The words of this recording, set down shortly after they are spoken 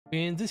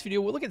In this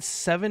video, we'll look at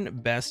 7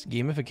 best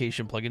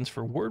gamification plugins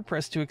for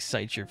WordPress to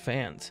excite your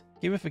fans.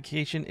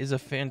 Gamification is a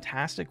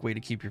fantastic way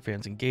to keep your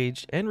fans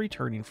engaged and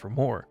returning for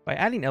more. By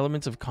adding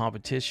elements of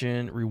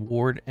competition,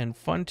 reward, and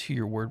fun to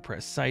your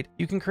WordPress site,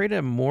 you can create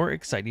a more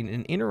exciting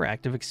and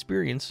interactive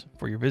experience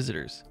for your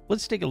visitors.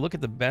 Let's take a look at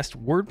the best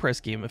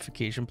WordPress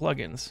gamification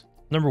plugins.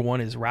 Number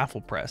 1 is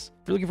RafflePress.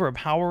 If you're looking for a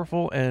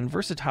powerful and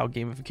versatile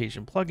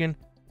gamification plugin,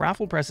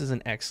 RafflePress is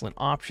an excellent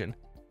option.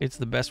 It's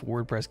the best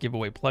WordPress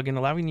giveaway plugin,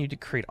 allowing you to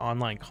create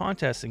online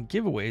contests and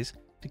giveaways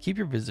to keep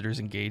your visitors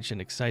engaged and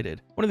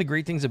excited. One of the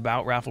great things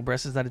about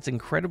RafflePress is that it's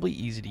incredibly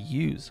easy to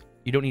use.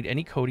 You don't need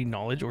any coding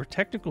knowledge or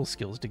technical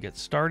skills to get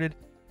started.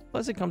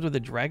 Plus, it comes with a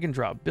drag and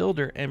drop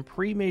builder and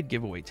pre-made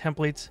giveaway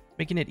templates,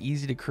 making it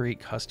easy to create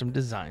custom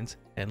designs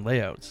and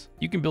layouts.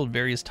 You can build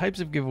various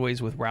types of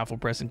giveaways with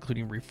RafflePress,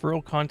 including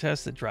referral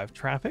contests that drive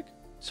traffic,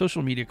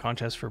 social media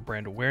contests for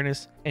brand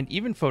awareness, and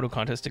even photo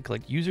contests to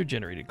collect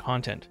user-generated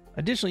content.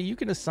 Additionally, you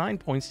can assign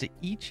points to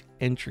each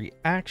entry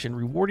action,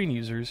 rewarding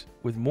users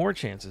with more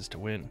chances to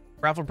win.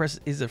 RafflePress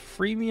is a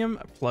freemium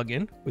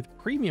plugin with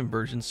premium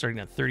versions starting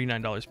at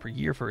 $39 per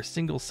year for a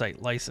single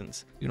site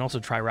license. You can also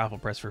try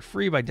RafflePress for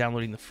free by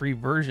downloading the free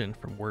version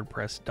from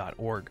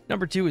wordpress.org.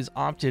 Number 2 is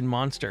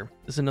OptinMonster.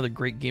 This is another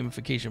great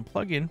gamification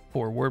plugin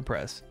for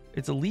WordPress.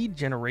 It's a lead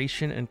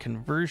generation and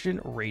conversion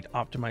rate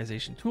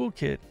optimization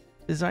toolkit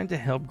designed to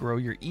help grow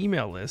your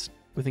email list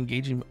with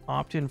engaging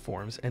opt-in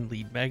forms and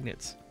lead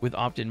magnets. With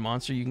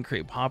OptinMonster, you can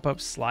create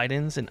pop-ups,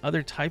 slide-ins, and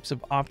other types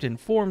of opt-in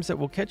forms that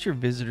will catch your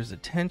visitors'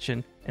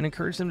 attention and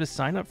encourage them to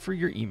sign up for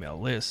your email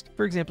list.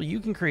 For example, you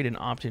can create an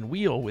opt-in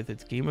wheel with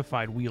its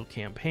gamified wheel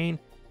campaign.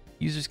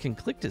 Users can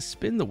click to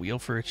spin the wheel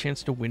for a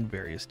chance to win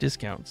various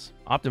discounts.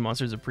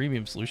 OptinMonster is a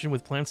premium solution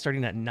with plans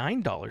starting at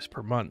 $9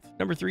 per month.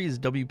 Number 3 is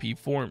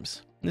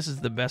WPForms. This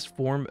is the best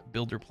form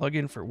builder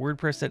plugin for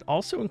WordPress that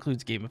also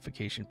includes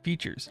gamification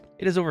features.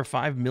 It has over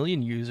 5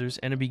 million users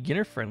and a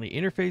beginner-friendly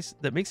interface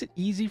that makes it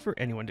easy for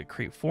anyone to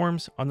create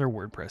forms on their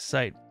WordPress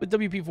site. With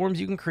WPForms,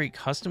 you can create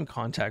custom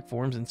contact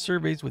forms and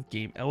surveys with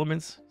game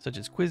elements such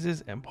as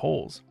quizzes and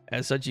polls.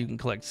 As such, you can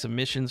collect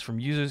submissions from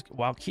users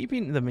while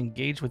keeping them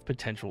engaged with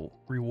potential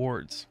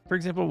rewards. For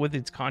example, with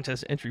its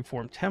contest entry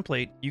form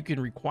template, you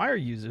can require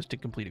users to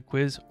complete a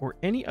quiz or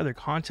any other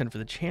content for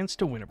the chance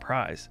to win a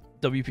prize.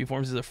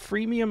 WPForms is a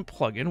freemium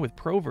plugin with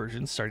pro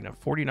versions starting at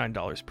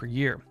 $49 per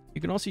year. You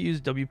can also use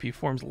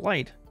WPForms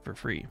Lite for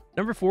free.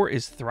 Number 4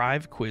 is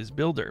Thrive Quiz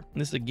Builder.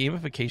 This is a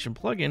gamification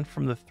plugin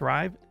from the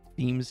Thrive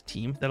Themes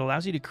team that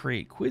allows you to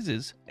create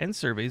quizzes and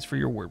surveys for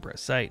your WordPress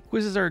site.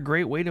 Quizzes are a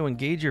great way to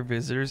engage your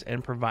visitors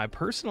and provide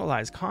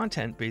personalized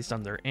content based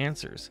on their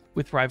answers.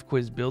 With Thrive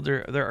Quiz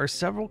Builder, there are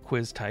several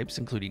quiz types,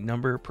 including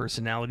number,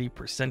 personality,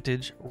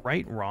 percentage,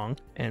 right, wrong,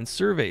 and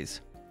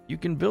surveys. You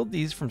can build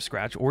these from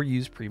scratch or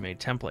use pre-made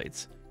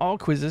templates. All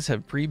quizzes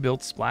have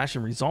pre-built splash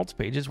and results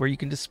pages where you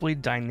can display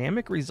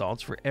dynamic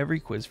results for every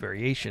quiz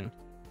variation.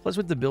 Plus,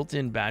 with the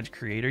built-in badge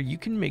creator, you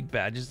can make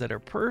badges that are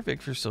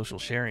perfect for social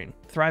sharing.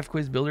 Thrive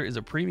Quiz Builder is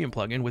a premium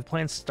plugin with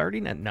plans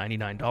starting at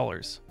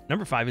 $99.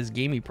 Number 5 is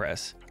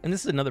GamiPress, and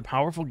this is another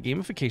powerful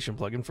gamification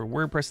plugin for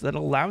WordPress that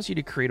allows you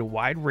to create a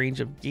wide range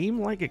of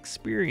game-like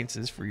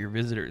experiences for your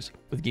visitors.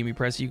 With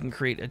GamiPress, you can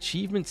create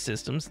achievement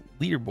systems,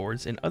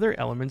 leaderboards, and other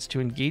elements to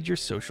engage your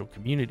social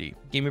community.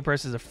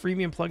 GamiPress is a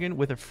freemium plugin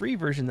with a free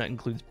version that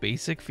includes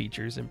basic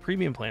features and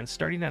premium plans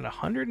starting at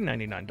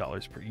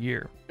 $199 per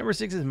year. Number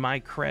 6 is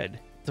myCred.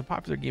 It's a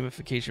popular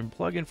gamification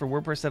plugin for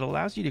WordPress that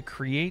allows you to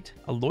create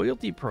a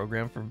loyalty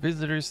program for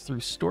visitors through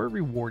store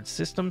reward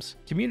systems,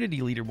 community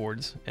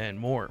leaderboards, and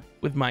more.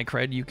 With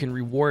myCred, you can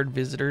reward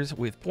visitors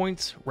with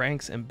points,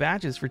 ranks, and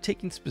badges for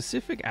taking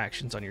specific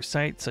actions on your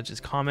site, such as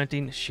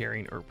commenting,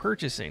 sharing, or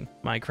purchasing.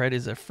 myCred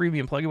is a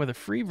freemium plugin with a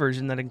free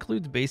version that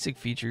includes basic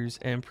features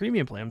and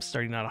premium plans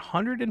starting at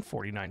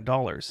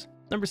 $149.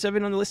 Number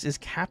 7 on the list is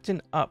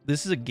CaptainUp.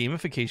 This is a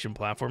gamification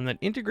platform that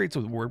integrates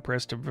with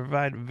WordPress to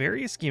provide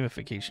various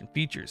gamification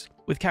features.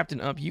 With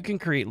CaptainUp, you can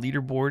create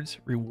leaderboards,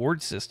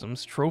 reward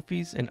systems,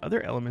 trophies, and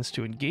other elements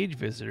to engage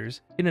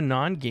visitors in a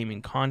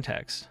non-gaming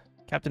context.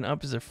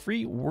 CaptainUp is a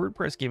free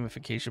WordPress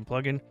gamification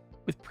plugin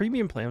with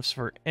premium plans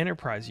for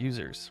enterprise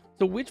users.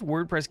 So which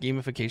WordPress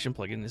gamification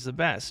plugin is the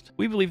best?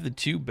 We believe the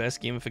 2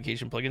 best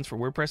gamification plugins for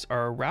WordPress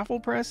are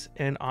RafflePress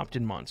and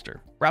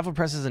OptinMonster.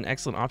 RafflePress is an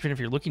excellent option if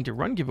you're looking to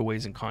run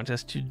giveaways and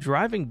contests to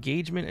drive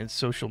engagement and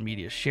social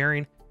media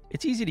sharing.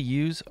 It's easy to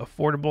use,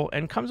 affordable,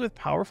 and comes with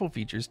powerful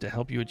features to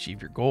help you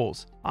achieve your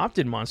goals.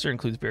 OptinMonster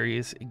includes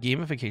various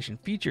gamification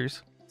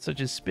features such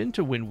as spin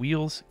to win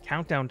wheels,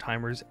 countdown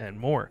timers, and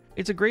more.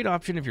 It's a great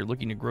option if you're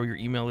looking to grow your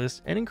email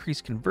list and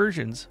increase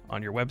conversions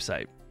on your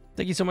website.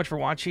 Thank you so much for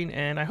watching,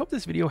 and I hope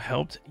this video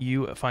helped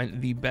you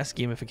find the best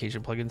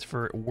gamification plugins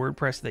for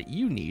WordPress that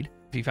you need.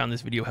 If you found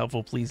this video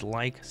helpful, please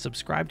like,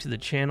 subscribe to the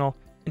channel,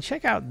 and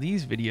check out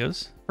these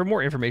videos for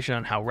more information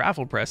on how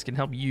RafflePress can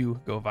help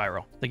you go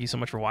viral. Thank you so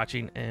much for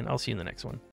watching, and I'll see you in the next one.